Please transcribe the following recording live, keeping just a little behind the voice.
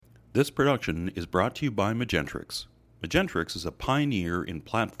This production is brought to you by Magentrix. Magentrix is a pioneer in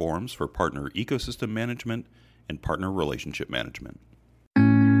platforms for partner ecosystem management and partner relationship management.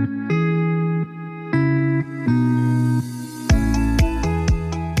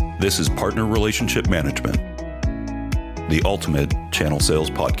 This is Partner Relationship Management, the ultimate channel sales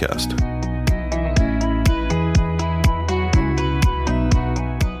podcast.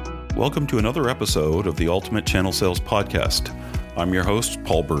 Welcome to another episode of the Ultimate Channel Sales Podcast. I'm your host,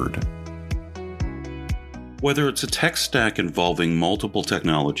 Paul Bird. Whether it's a tech stack involving multiple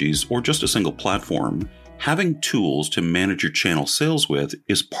technologies or just a single platform, having tools to manage your channel sales with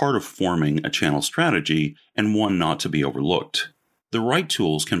is part of forming a channel strategy and one not to be overlooked. The right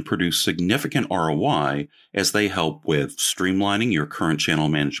tools can produce significant ROI as they help with streamlining your current channel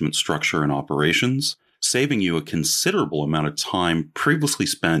management structure and operations, saving you a considerable amount of time previously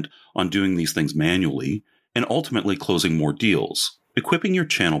spent on doing these things manually, and ultimately closing more deals. Equipping your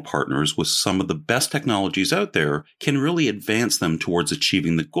channel partners with some of the best technologies out there can really advance them towards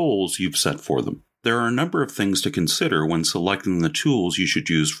achieving the goals you've set for them. There are a number of things to consider when selecting the tools you should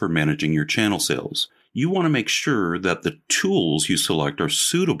use for managing your channel sales. You want to make sure that the tools you select are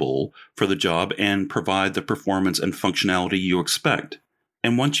suitable for the job and provide the performance and functionality you expect.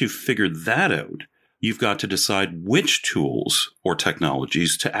 And once you've figured that out, you've got to decide which tools or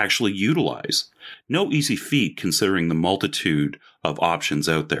technologies to actually utilize. No easy feat considering the multitude of options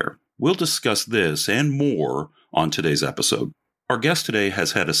out there. We'll discuss this and more on today's episode. Our guest today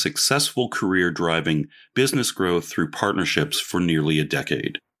has had a successful career driving business growth through partnerships for nearly a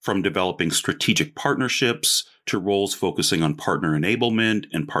decade. From developing strategic partnerships to roles focusing on partner enablement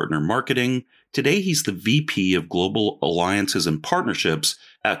and partner marketing, today he's the VP of Global Alliances and Partnerships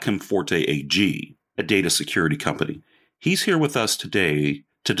at Comforte AG, a data security company. He's here with us today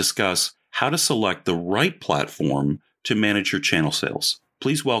to discuss how to select the right platform to manage your channel sales.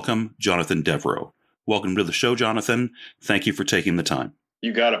 Please welcome Jonathan Devereaux. Welcome to the show, Jonathan. Thank you for taking the time.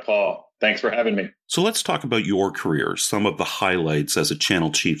 You got it, Paul. Thanks for having me. So let's talk about your career, some of the highlights as a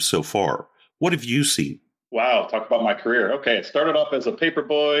channel chief so far. What have you seen? Wow, talk about my career. Okay, it started off as a paper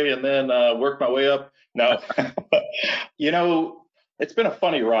boy and then worked my way up. No, it's been a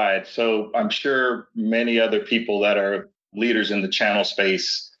funny ride. So I'm sure many other people that are leaders in the channel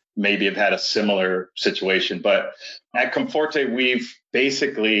space maybe have had a similar situation. But at Comforte, we've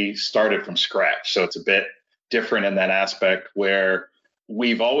basically started from scratch. So it's a bit different in that aspect where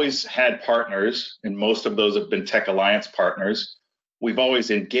we've always had partners, and most of those have been tech alliance partners. We've always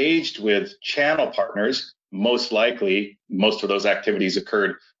engaged with channel partners. Most likely, most of those activities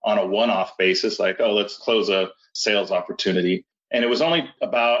occurred on a one-off basis, like, oh, let's close a sales opportunity. And it was only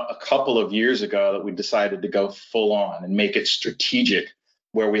about a couple of years ago that we decided to go full on and make it strategic,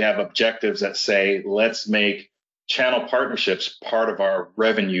 where we have objectives that say, let's make channel partnerships part of our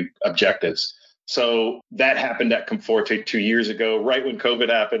revenue objectives. So that happened at Comforte 2 years ago, right when COVID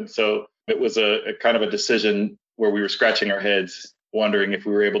happened. So it was a kind of a decision where we were scratching our heads, wondering if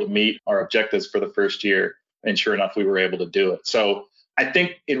we were able to meet our objectives for the first year. And sure enough, we were able to do it. So I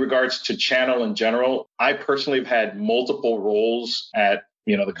think in regards to channel in general, I personally have had multiple roles at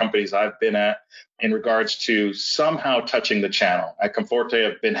the companies I've been at in regards to somehow touching the channel. At Comforte,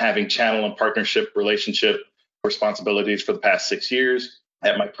 I've been having channel and partnership relationship responsibilities for the past 6 years.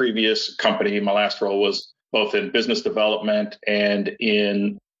 At my previous company, my last role was both in business development and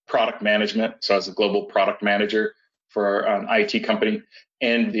in product management. So I was a global product manager for an IT company.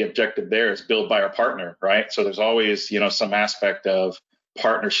 And the objective there is build by our partner, right? So there's always, some aspect of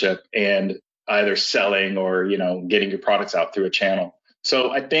partnership and either selling or, getting your products out through a channel.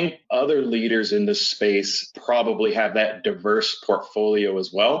 So I think other leaders in this space probably have that diverse portfolio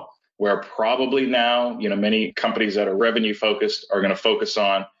as well, where probably now, many companies that are revenue focused are going to focus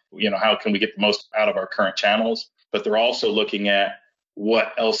on, how can we get the most out of our current channels? But they're also looking at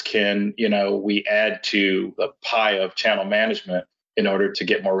what else can, we add to the pie of channel management in order to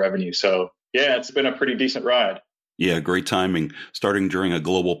get more revenue. So yeah, it's been a pretty decent ride. Yeah, great timing. Starting during a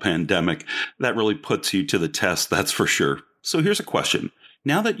global pandemic, that really puts you to the test, that's for sure. So here's a question.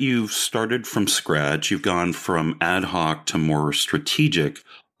 Now that you've started from scratch, you've gone from ad hoc to more strategic,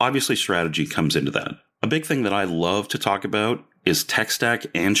 obviously strategy comes into that. A big thing that I love to talk about is tech stack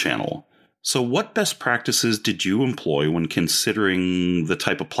and channel. So what best practices did you employ when considering the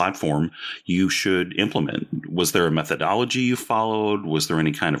type of platform you should implement? Was there a methodology you followed? Was there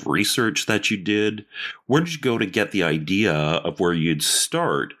any kind of research that you did? Where did you go to get the idea of where you'd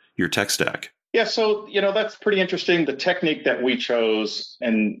start your tech stack? Yeah, so, that's pretty interesting. The technique that we chose,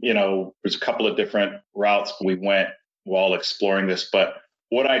 and, there's a couple of different routes we went while exploring this. But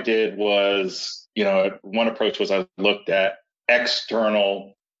what I did was, one approach was I looked at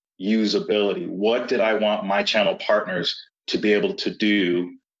external usability. What did I want my channel partners to be able to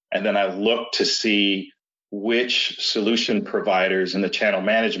do? And then I looked to see which solution providers in the channel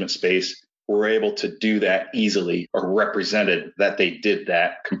management space were able to do that easily or represented that they did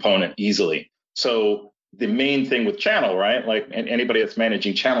that component easily. So the main thing with channel, right? Like anybody that's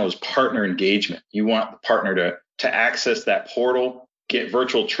managing channel is partner engagement. You want the partner to access that portal, get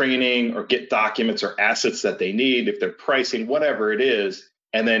virtual training or get documents or assets that they need, if they're pricing, whatever it is,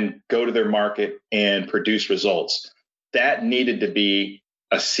 and then go to their market and produce results. That needed to be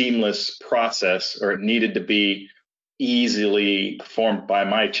a seamless process, or it needed to be easily performed by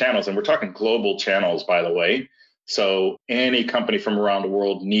my channels. And we're talking global channels, by the way. So any company from around the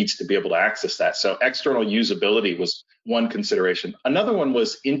world needs to be able to access that. So external usability was one consideration. Another one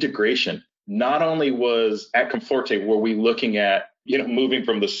was integration. Not only was at Conforte were we looking at, moving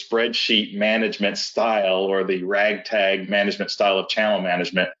from the spreadsheet management style or the ragtag management style of channel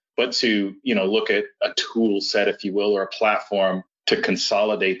management, but to, look at a tool set, if you will, or a platform to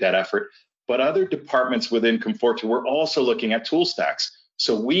consolidate that effort. But other departments within Conforte were also looking at tool stacks.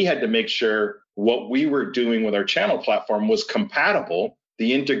 So we had to make sure what we were doing with our channel platform was compatible.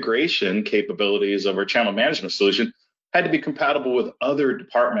 The integration capabilities of our channel management solution had to be compatible with other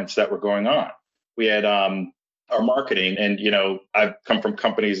departments that were going on. We had our marketing, and I've come from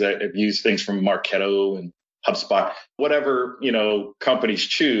companies that have used things from Marketo and HubSpot, whatever companies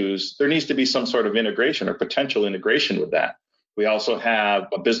choose. There needs to be some sort of integration or potential integration with that. We also have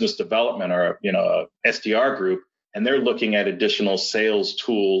a business development or a SDR group, and they're looking at additional sales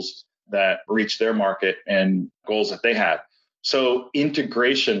tools that reach their market and goals that they have. So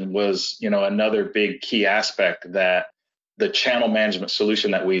integration was, another big key aspect that the channel management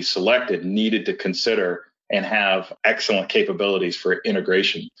solution that we selected needed to consider and have excellent capabilities for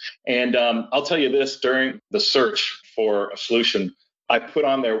integration. And I'll tell you this, during the search for a solution, I put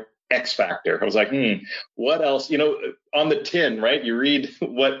on their X factor. I was like, what else? On the tin, right? You read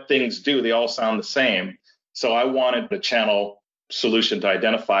what things do, they all sound the same. So I wanted the channel solution to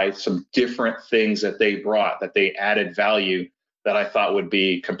identify some different things that they brought, that they added value that I thought would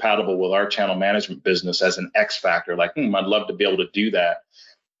be compatible with our channel management business as an X factor. Like, I'd love to be able to do that.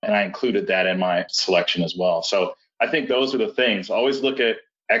 And I included that in my selection as well. So I think those are the things. Always look at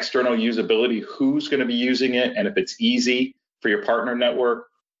external usability, who's going to be using it, and if it's easy for your partner network.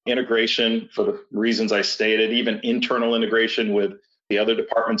 Integration for the reasons I stated, even internal integration with the other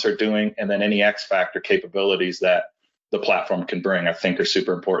departments are doing, and then any X factor capabilities that the platform can bring, I think are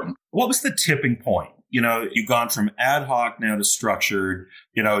super important. What was the tipping point? You've gone from ad hoc now to structured,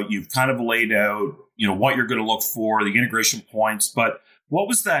 you've kind of laid out, what you're going to look for, the integration points, but what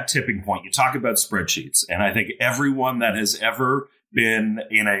was that tipping point? You talk about spreadsheets, and I think everyone that has ever been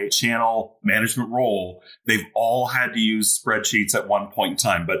in a channel management role, they've all had to use spreadsheets at one point in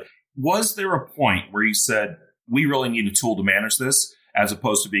time. But was there a point where you said, we really need a tool to manage this as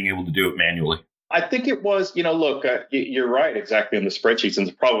opposed to being able to do it manually? I think it was, look, you're right exactly on the spreadsheets. And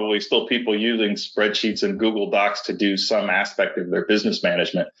there's probably still people using spreadsheets and Google Docs to do some aspect of their business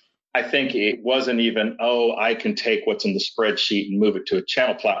management. I think it wasn't even, I can take what's in the spreadsheet and move it to a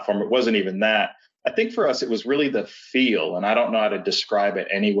channel platform. It wasn't even that. I think for us, it was really the feel, and I don't know how to describe it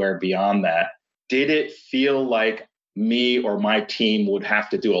anywhere beyond that. Did it feel like me or my team would have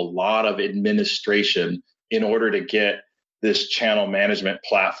to do a lot of administration in order to get this channel management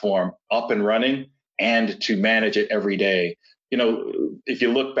platform up and running and to manage it every day? If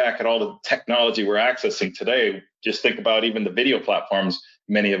you look back at all the technology we're accessing today, just think about even the video platforms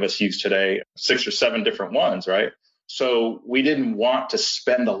many of us use today, 6 or 7 different ones, right? So we didn't want to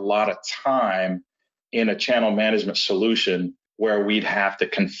spend a lot of time in a channel management solution where we'd have to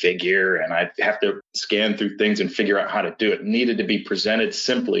configure and I'd have to scan through things and figure out how to do it. It needed to be presented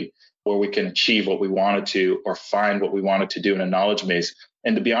simply where we can achieve what we wanted to or find what we wanted to do in a knowledge base.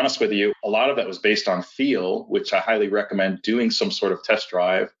 And to be honest with you, a lot of that was based on feel, which I highly recommend doing some sort of test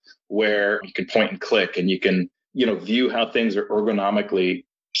drive where you can point and click and you can, view how things are ergonomically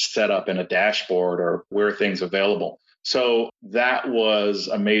set up in a dashboard or where things are available. So that was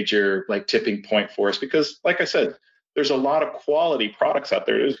a major tipping point for us because, like I said, there's a lot of quality products out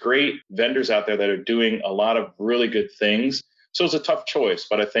there. There's great vendors out there that are doing a lot of really good things. So it's a tough choice.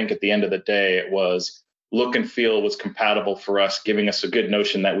 But I think at the end of the day, it was look and feel was compatible for us, giving us a good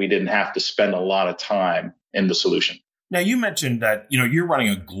notion that we didn't have to spend a lot of time in the solution. Now, you mentioned that, you're running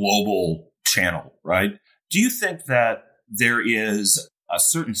a global channel, right? Do you think that there is a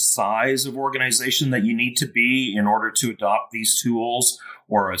certain size of organization that you need to be in order to adopt these tools,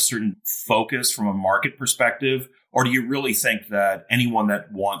 or a certain focus from a market perspective? Or do you really think that anyone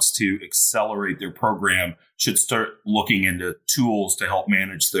that wants to accelerate their program should start looking into tools to help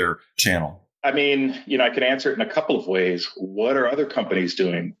manage their channel? I mean, I can answer it in a couple of ways. What are other companies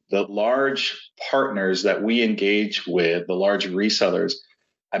doing? The large partners that we engage with, the large resellers.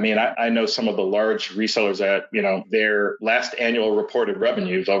 I mean, I know some of the large resellers that, their last annual reported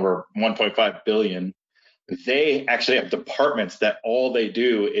revenue is over 1.5 billion. They actually have departments that all they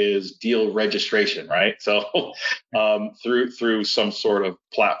do is deal registration, right? So through some sort of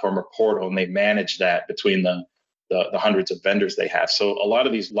platform or portal, and they manage that between the hundreds of vendors they have. So a lot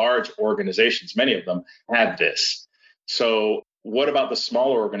of these large organizations, many of them have this. So what about the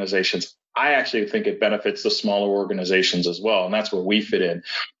smaller organizations? I actually think it benefits the smaller organizations as well. And that's where we fit in.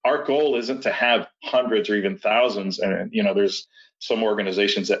 Our goal isn't to have hundreds or even thousands. And, there's some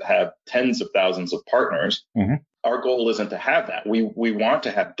organizations that have tens of thousands of partners. Mm-hmm. Our goal isn't to have that. We want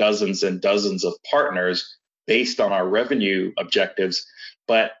to have dozens and dozens of partners based on our revenue objectives.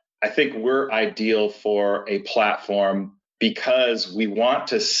 But I think we're ideal for a platform because we want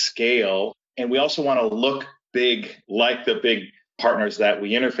to scale and we also want to look big like the big partners that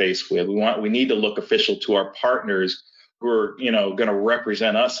we interface with. We need to look official to our partners who are, going to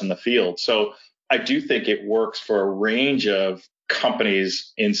represent us in the field. So I do think it works for a range of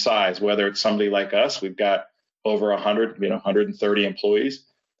companies in size, whether it's somebody like us, we've got over 100, 130 employees,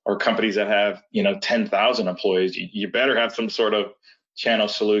 or companies that have, 10,000 employees. You better have some sort of channel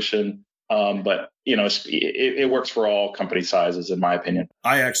solution. But, it works for all company sizes, in my opinion.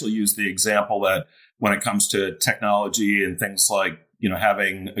 I actually use the example that when it comes to technology and things like,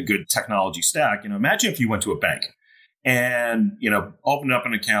 having a good technology stack, imagine if you went to a bank and, opened up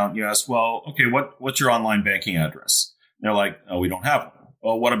an account, you ask, well, okay, what's your online banking address? And they're like, oh, we don't have one.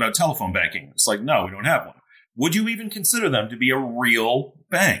 Well, what about telephone banking? It's like, no, we don't have one. Would you even consider them to be a real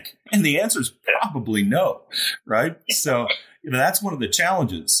bank? And the answer is probably no, right? So, that's one of the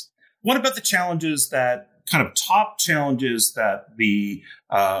challenges. What about the challenges that kind of top challenges that the,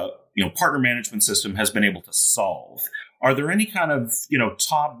 partner management system has been able to solve? Are there any kind of,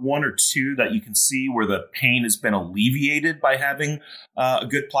 top one or two that you can see where the pain has been alleviated by having a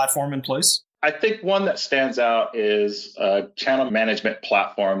good platform in place? I think one that stands out is a channel management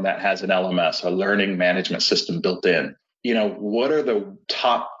platform that has an LMS, a learning management system built in. What are the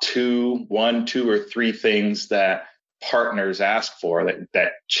top one, two, or three things that partners ask for,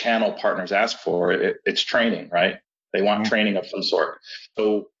 that channel partners ask for? It's training, right? They want training of some sort.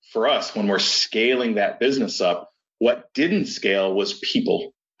 So for us, when we're scaling that business up, what didn't scale was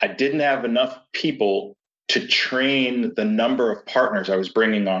people. I didn't have enough people to train the number of partners I was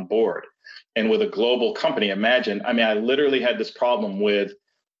bringing on board. And with a global company, I literally had this problem with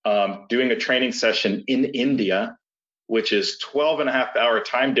doing a training session in India, which is 12 and a half hour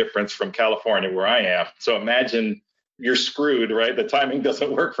time difference from California, where I am. So imagine you're screwed, right? The timing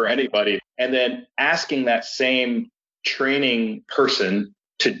doesn't work for anybody. And then asking that same training person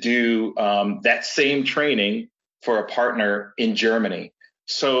to do that same training for a partner in Germany.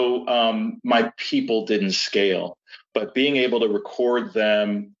 So my people didn't scale, but being able to record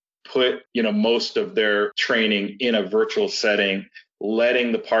them, put, most of their training in a virtual setting,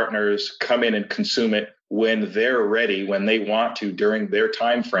 letting the partners come in and consume it when they're ready, when they want to, during their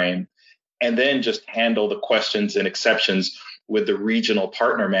time frame, and then just handle the questions and exceptions with the regional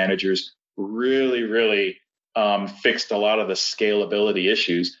partner managers really, really fixed a lot of the scalability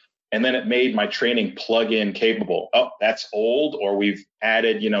issues. And then it made my training plug-in capable. Oh, that's old, or we've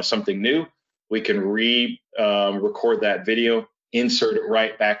added, something new. We can record that video, insert it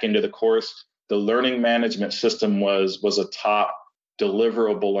right back into the course. The learning management system was a top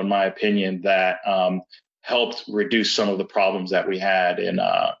deliverable, in my opinion, that helped reduce some of the problems that we had in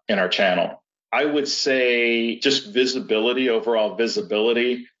our channel. I would say just overall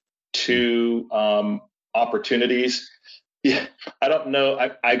visibility to opportunities. Yeah, I don't know.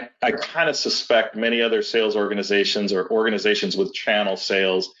 I kind of suspect many other sales organizations or organizations with channel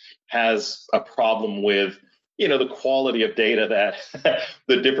sales has a problem with, the quality of data that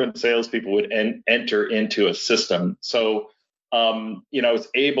the different salespeople would enter into a system. So, I was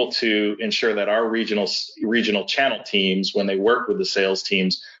able to ensure that our regional channel teams, when they work with the sales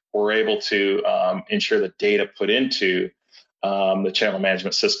teams, were able to ensure the data put into the channel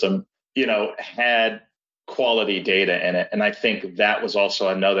management system, had quality data in it. And I think that was also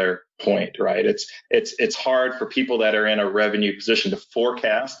another point, right? It's hard for people that are in a revenue position to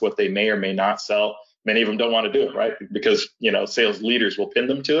forecast what they may or may not sell. Many of them don't want to do it, right? Because, sales leaders will pin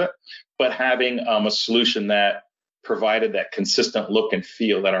them to it. But having a solution that provided that consistent look and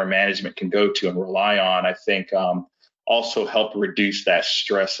feel that our management can go to and rely on, I think also helped reduce that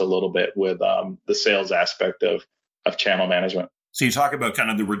stress a little bit with the sales aspect of of channel management. So you talk about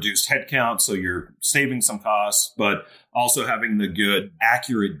kind of the reduced headcount, so you're saving some costs, but also having the good,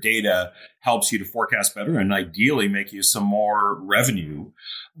 accurate data helps you to forecast better and ideally make you some more revenue.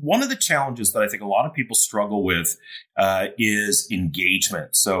 One of the challenges that I think a lot of people struggle with is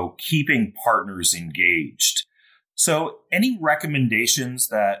engagement. So keeping partners engaged. So any recommendations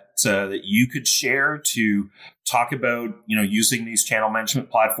that you could share to talk about, using these channel management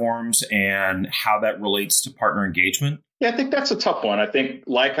platforms and how that relates to partner engagement? Yeah, I think that's a tough one. I think,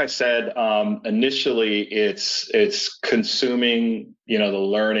 like I said, initially it's consuming, the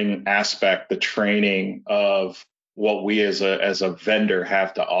learning aspect, the training of what we as a vendor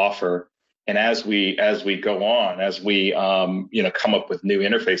have to offer. And as we go on, as we come up with new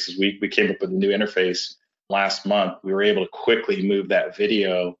interfaces, we came up with a new interface last month. We were able to quickly move that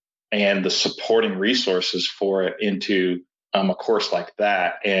video and the supporting resources for it into a course like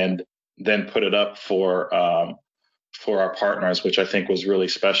that, and then put it up for our partners, which I think was really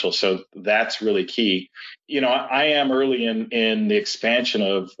special. So that's really key. I am early in the expansion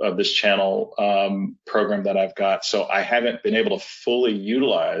of this channel program that I've got. So I haven't been able to fully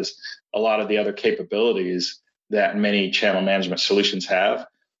utilize a lot of the other capabilities that many channel management solutions have.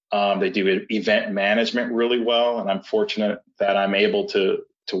 They do event management really well. And I'm fortunate that I'm able to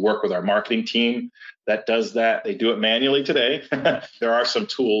work with our marketing team that does that. They do it manually today. There are some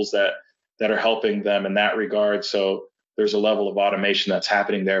tools that are helping them in that regard. So there's a level of automation that's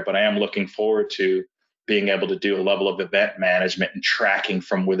happening there, but I am looking forward to being able to do a level of event management and tracking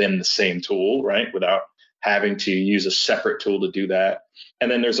from within the same tool, right? Without having to use a separate tool to do that.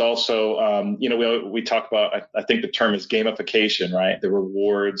 And then there's also, we talk about, I think the term is gamification, right? The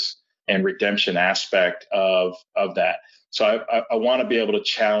rewards and redemption aspect of that. So I want to be able to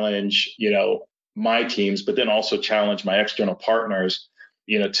challenge, my teams, but then also challenge my external partners,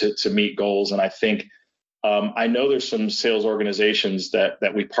 to meet goals. And I think, I know there's some sales organizations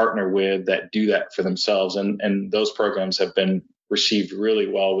that we partner with that do that for themselves. And those programs have been received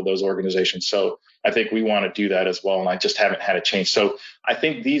really well with those organizations. So I think we want to do that as well. And I just haven't had a change. So I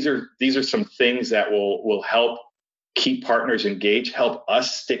think these are some things that will help keep partners engaged, help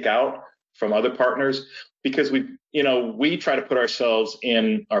us stick out from other partners, because we try to put ourselves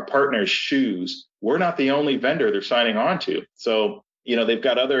in our partners' shoes. We're not the only vendor they're signing on to. So, they've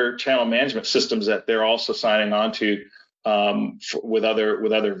got other channel management systems that they're also signing on to with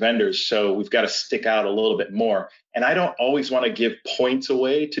other vendors. So we've got to stick out a little bit more. And I don't always want to give points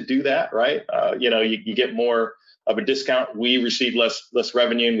away to do that, right? You get more of a discount. We receive less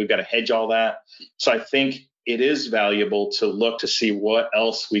revenue, and we've got to hedge all that. So I think it is valuable to look to see what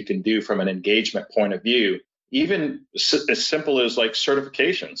else we can do from an engagement point of view. Even as simple as like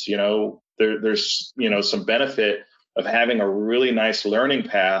certifications, there's some benefit of having a really nice learning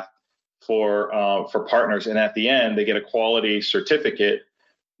path for partners, and at the end they get a quality certificate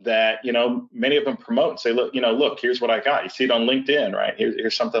that many of them promote and say, look, here's what I got. You see it on LinkedIn, right?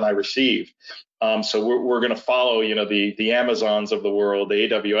 Here's something I received. So we're going to follow the Amazons of the world, the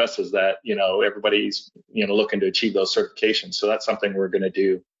AWSs that everybody's looking to achieve those certifications. So that's something we're going to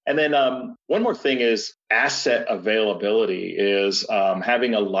do. And then one more thing is asset availability. Is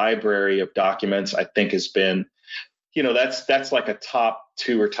having a library of documents, I think, has been that's like a top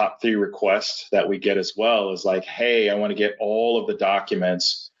 2 or top 3 requests that we get as well, is like, hey, I want to get all of the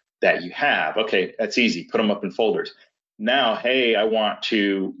documents that you have. Okay, that's easy. Put them up in folders. Now, hey, I want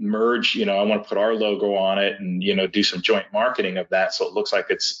to merge, I want to put our logo on it and, do some joint marketing of that. So it looks like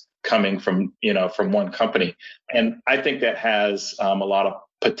it's coming from one company. And I think that has a lot of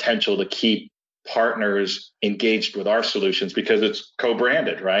potential to keep partners engaged with our solutions because it's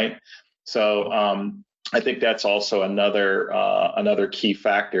co-branded, right? So, I think that's also another key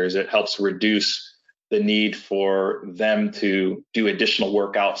factor, is it helps reduce the need for them to do additional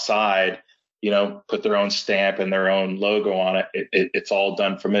work outside, put their own stamp and their own logo on it. It's all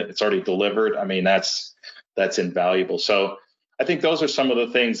done from it. It's already delivered. I mean, that's invaluable. So I think those are some of the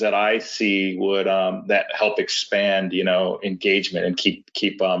things that I see would that help expand, engagement and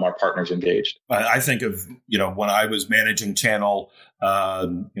keep our partners engaged. I think of, when I was managing channel,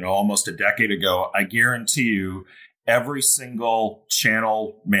 almost a decade ago, I guarantee you every single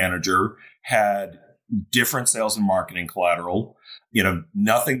channel manager had different sales and marketing collateral.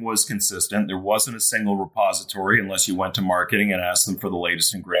 Nothing was consistent. There wasn't a single repository unless you went to marketing and asked them for the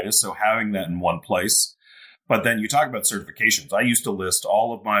latest and greatest. So having that in one place. But then you talk about certifications. I used to list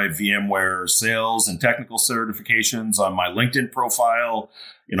all of my VMware sales and technical certifications on my LinkedIn profile,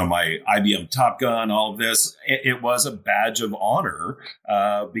 my IBM Top Gun, all of this. It was a badge of honor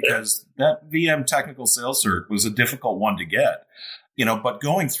because that VM technical sales cert was a difficult one to get. But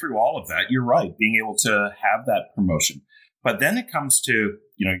going through all of that, you're right, being able to have that promotion. But then it comes to,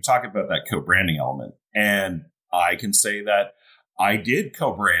 you talk about that co-branding element. And I can say that I did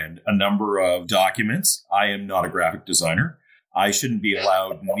co-brand a number of documents. I am not a graphic designer. I shouldn't be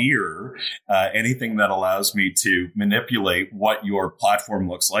allowed near anything that allows me to manipulate what your platform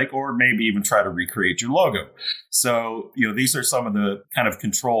looks like, or maybe even try to recreate your logo. So, these are some of the kind of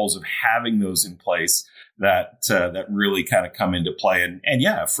controls of having those in place that really kind of come into play. And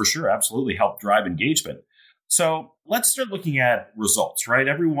yeah, for sure, absolutely help drive engagement. So let's start looking at results, right?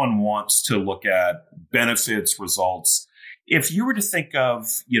 Everyone wants to look at benefits, results. If you were to think of,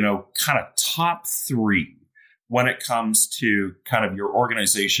 kind of top three when it comes to kind of your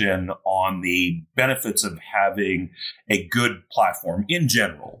organization on the benefits of having a good platform in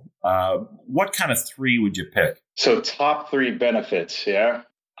general, what kind of three would you pick? So top three benefits, yeah.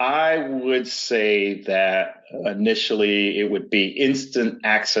 I would say that initially it would be instant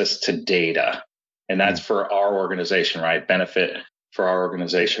access to data. And that's for our organization, right? Benefit for our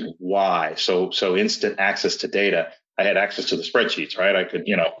organization. Why? So instant access to data. I had access to the spreadsheets, right? I could,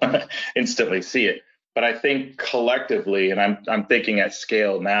 instantly see it. But I think collectively, and I'm thinking at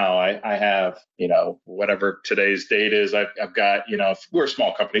scale now, I have, whatever today's date is, I've got, we're a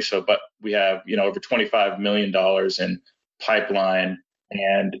small company, but we have, over $25 million in pipeline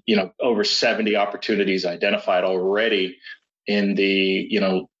and, over 70 opportunities identified already in the,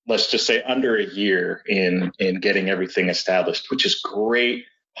 let's just say under a year in getting everything established, which is great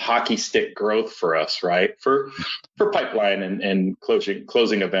hockey stick growth for us, right? For pipeline and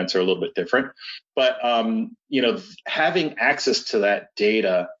closing events are a little bit different. But, having access to that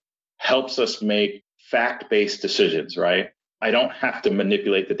data helps us make fact-based decisions, right? I don't have to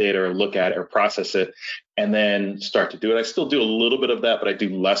manipulate the data or look at it or process it and then start to do it. I still do a little bit of that, but I do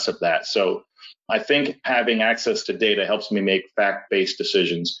less of that. So I think having access to data helps me make fact-based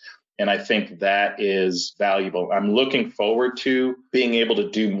decisions. And I think that is valuable. I'm looking forward to being able to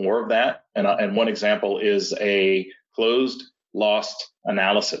do more of that. And one example is a closed lost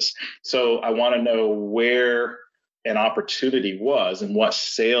analysis. So I want to know where an opportunity was and what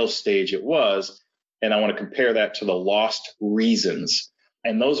sales stage it was. And I want to compare that to the lost reasons.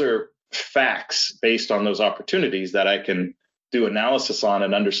 And those are facts based on those opportunities that I can do analysis on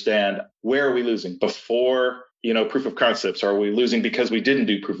and understand where are we losing before, proof of concepts? Are we losing because we didn't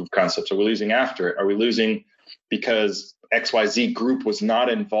do proof of concepts? Are we losing after it? Are we losing because XYZ group was not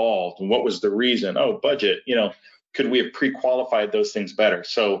involved? And what was the reason? Oh, budget, could we have pre-qualified those things better?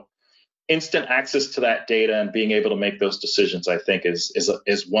 So instant access to that data and being able to make those decisions, I think is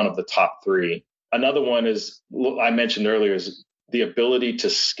one of the top three. Another one is, I mentioned earlier, is the ability to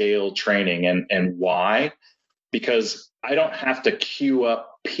scale training. And why? Because I don't have to queue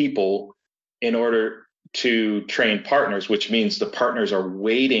up people in order to train partners, which means the partners are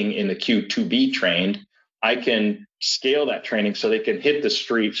waiting in the queue to be trained. I can scale that training so they can hit the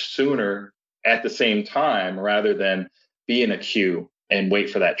street sooner at the same time rather than be in a queue and wait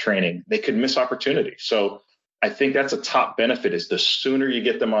for that training. They could miss opportunity. So I think that's a top benefit, is the sooner you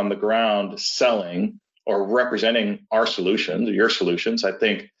get them on the ground selling or representing our solutions, your solutions, I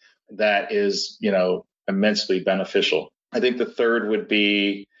think that is, immensely beneficial. I think the third would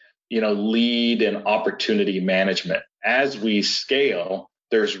be, lead and opportunity management. As we scale,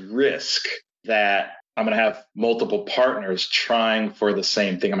 there's risk that I'm going to have multiple partners trying for the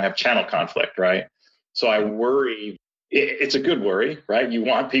same thing. I'm going to have channel conflict, right? So I worry. It's a good worry, right? You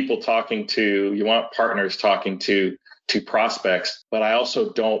want partners talking to prospects, but I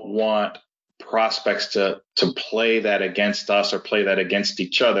also don't want prospects to play that against us or play that against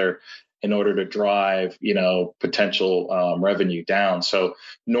each other in order to drive, potential revenue down. So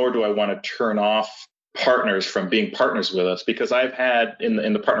nor do I want to turn off partners from being partners with us, because I've had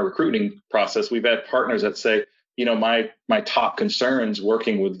in the partner recruiting process, we've had partners that say, my top concerns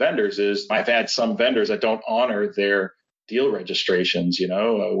working with vendors is I've had some vendors that don't honor their deal registrations.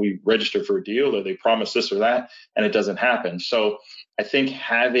 We register for a deal or they promise this or that, and it doesn't happen. So I think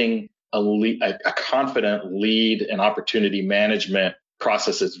having a confident lead and opportunity management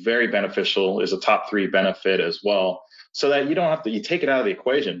process is very beneficial, is a top three benefit as well. So that you don't have to, you take it out of the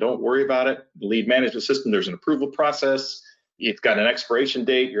equation. Don't worry about it. The lead management system, there's an approval process. It's got an expiration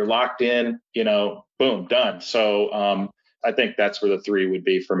date. You're locked in, boom, done. So I think that's where the three would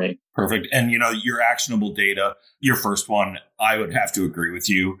be for me. Perfect. And, your actionable data, your first one, I would have to agree with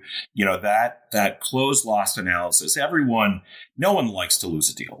you. That closed lost analysis, no one likes to lose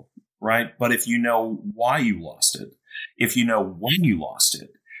a deal, right? But if you know why you lost it, if you know when you lost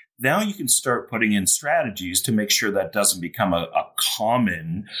it, now you can start putting in strategies to make sure that doesn't become a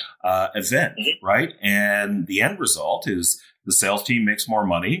common event, right? And the end result is The sales team makes more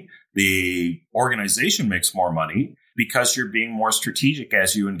money. The organization makes more money because you're being more strategic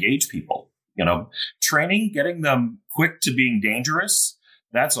as you engage people. Training, getting them quick to being dangerous,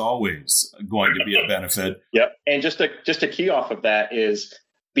 that's always going to be a benefit. Yep. And just a key off of that is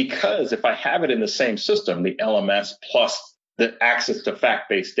because if I have it in the same system, the LMS plus the access to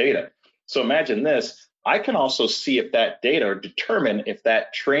fact-based data. So imagine this, I can also see if that data or determine if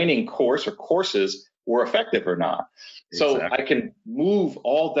that training course or courses were effective or not. So I can move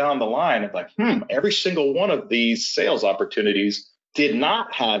all down the line of every single one of these sales opportunities did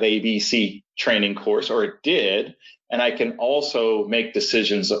not have ABC training course, or it did. And I can also make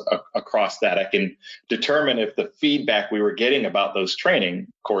decisions across that. I can determine if the feedback we were getting about those training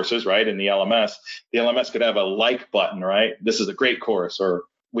courses, right, in the LMS could have a like button, right? This is a great course, or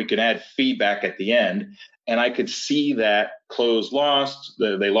we could add feedback at the end. And I could see that close lost,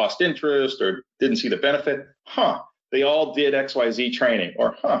 they lost interest or didn't see the benefit. They all did XYZ training,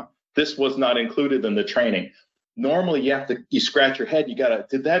 or this was not included in the training. Normally you scratch your head.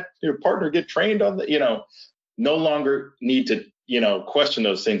 Did your partner get trained on the, no longer need to, question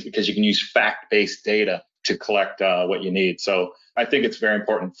those things because you can use fact-based data to collect what you need. So I think it's very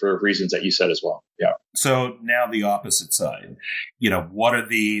important for reasons that you said as well. Yeah. So now the opposite side, what are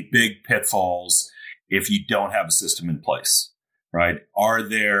the big pitfalls if you don't have a system in place? Right? Are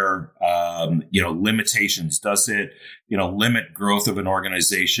there, limitations? Does it, limit growth of an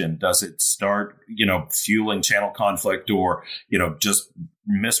organization? Does it start, fueling channel conflict or, just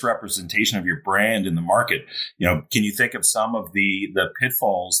misrepresentation of your brand in the market? Can you think of some of the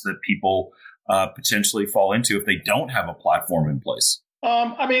pitfalls that people potentially fall into if they don't have a platform in place?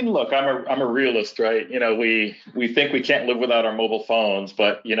 Look, I'm a realist, right? We think we can't live without our mobile phones,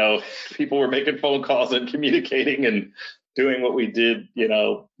 but people were making phone calls and communicating and doing what we did,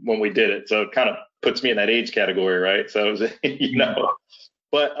 when we did it. So it kind of puts me in that age category, right? So,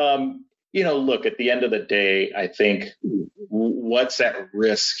 but, look, at the end of the day, I think what's at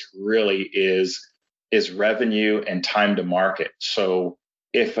risk really is revenue and time to market. So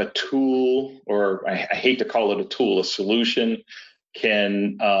if a tool, or I hate to call it a tool, a solution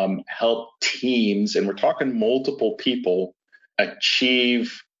can help teams, and we're talking multiple people,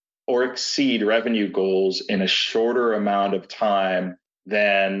 achieve or exceed revenue goals in a shorter amount of time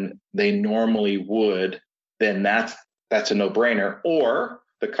than they normally would, then that's a no-brainer. Or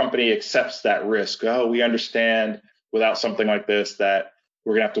the company accepts that risk. We understand without something like this that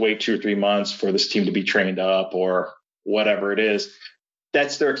we're going to have to wait 2 or 3 months for this team to be trained up or whatever it is.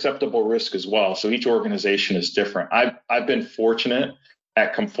 That's their acceptable risk as well. So each organization is different. I've been fortunate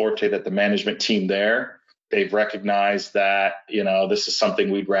at Conforte that the management team there, they've recognized that, this is something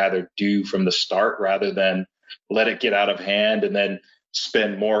we'd rather do from the start rather than let it get out of hand and then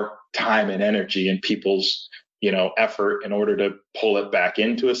spend more time and energy in people's, effort in order to pull it back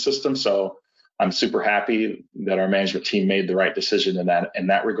into a system. So I'm super happy that our management team made the right decision in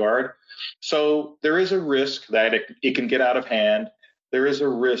that regard. So there is a risk that it can get out of hand. There is a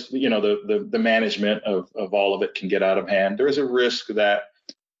risk, the management of all of it can get out of hand. There is a risk that,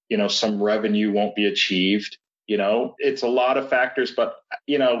 some revenue won't be achieved. It's a lot of factors, but,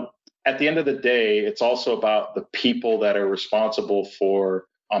 at the end of the day, it's also about the people that are responsible for,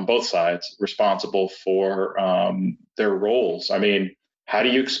 on both sides, responsible for their roles. How do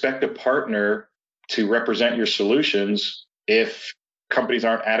you expect a partner to represent your solutions if companies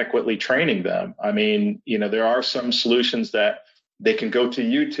aren't adequately training them? There are some solutions that they can go to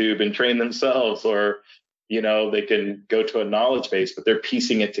YouTube and train themselves, or, they can go to a knowledge base, but they're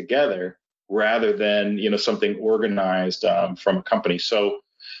piecing it together rather than, something organized from a company. So,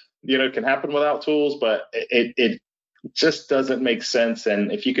 it can happen without tools, but it just doesn't make sense.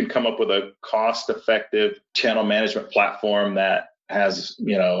 And if you can come up with a cost-effective channel management platform that has,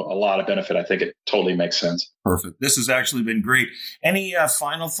 a lot of benefit, I think it totally makes sense. Perfect. This has actually been great. Any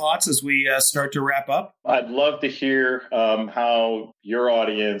final thoughts as we start to wrap up? I'd love to hear how your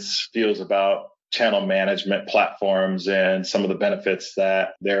audience feels about channel management platforms and some of the benefits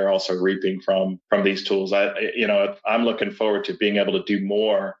that they're also reaping from these tools. I'm looking forward to being able to do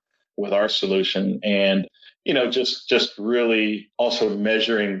more with our solution and, just really also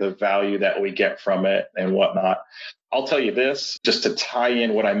measuring the value that we get from it and whatnot. I'll tell you this, just to tie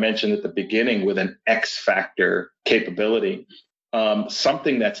in what I mentioned at the beginning with an X factor capability,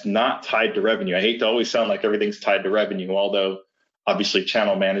 something that's not tied to revenue. I hate to always sound like everything's tied to revenue, although obviously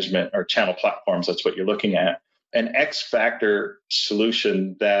channel management or channel platforms, that's what you're looking at. An X factor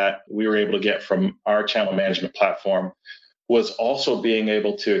solution that we were able to get from our channel management platform was also being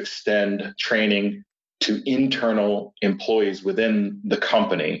able to extend training to internal employees within the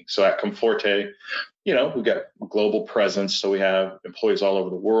company. So at Conforte, we've got a global presence, so we have employees all over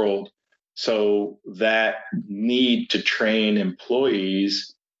the world. So that need to train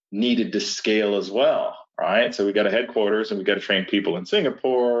employees needed to scale as well, right? So we got a headquarters and we got to train people in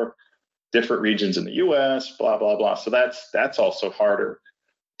Singapore, different regions in the US, blah, blah, blah. So that's also harder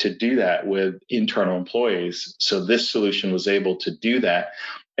to do that with internal employees. So this solution was able to do that.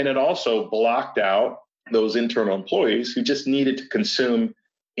 And it also blocked out those internal employees who just needed to consume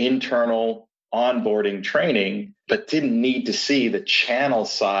internal onboarding training, but didn't need to see the channel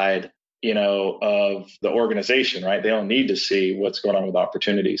side, of the organization, right? They don't need to see what's going on with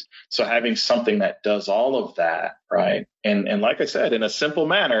opportunities. So having something that does all of that, right? And like I said, in a simple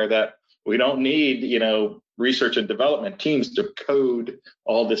manner that we don't need, research and development teams to code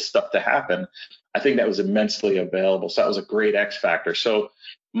all this stuff to happen. I think that was immensely available. So that was a great X factor. So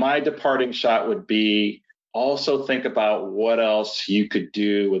my departing shot would be also think about what else you could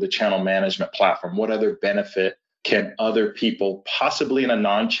do with a channel management platform. What other benefit can other people possibly in a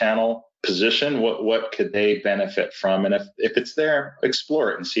non-channel position, what could they benefit from? And if it's there, explore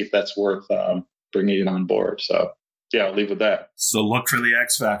it and see if that's worth bringing it on board. So yeah, I'll leave with that. So look for the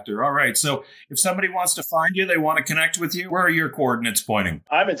X factor. All right. So if somebody wants to find you, they want to connect with you, where are your coordinates pointing?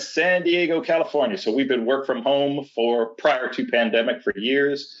 I'm in San Diego, California. So we've been work from home prior to pandemic for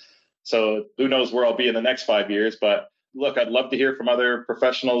years. So who knows where I'll be in the next 5 years. But look, I'd love to hear from other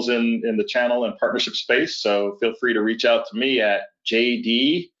professionals in the channel and partnership space. So feel free to reach out to me at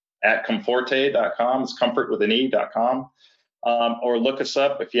jd@comforte.com. It's comfort with an e.com. Or look us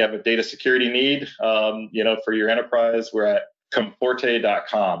up if you have a data security need, for your enterprise. We're at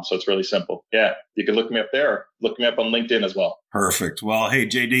comforte.com. So it's really simple. Yeah, you can look me up there or look me up on LinkedIn as well. Perfect. Well, hey,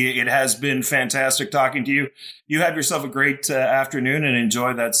 JD, it has been fantastic talking to you. You have yourself a great afternoon and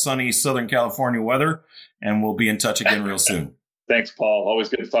enjoy that sunny Southern California weather. And we'll be in touch again real soon. Thanks, Paul. Always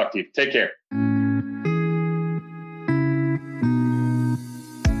good to talk to you. Take care.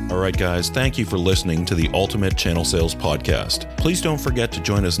 All right, guys, thank you for listening to the Ultimate Channel Sales Podcast. Please don't forget to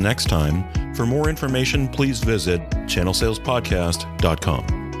join us next time. For more information, please visit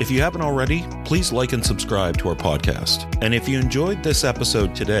channelsalespodcast.com. If you haven't already, please like and subscribe to our podcast. And if you enjoyed this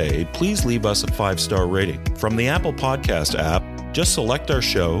episode today, please leave us a 5-star rating. From the Apple Podcast app, just select our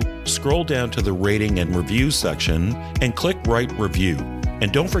show, scroll down to the rating and reviews section, and click Write Review. And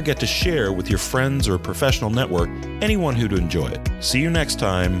don't forget to share with your friends or professional network, anyone who'd enjoy it. See you next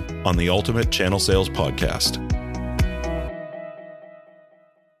time on the Ultimate Channel Sales Podcast.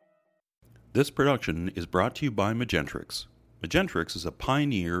 This production is brought to you by Magentrix. Magentrix is a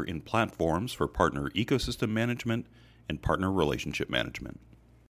pioneer in platforms for partner ecosystem management and partner relationship management.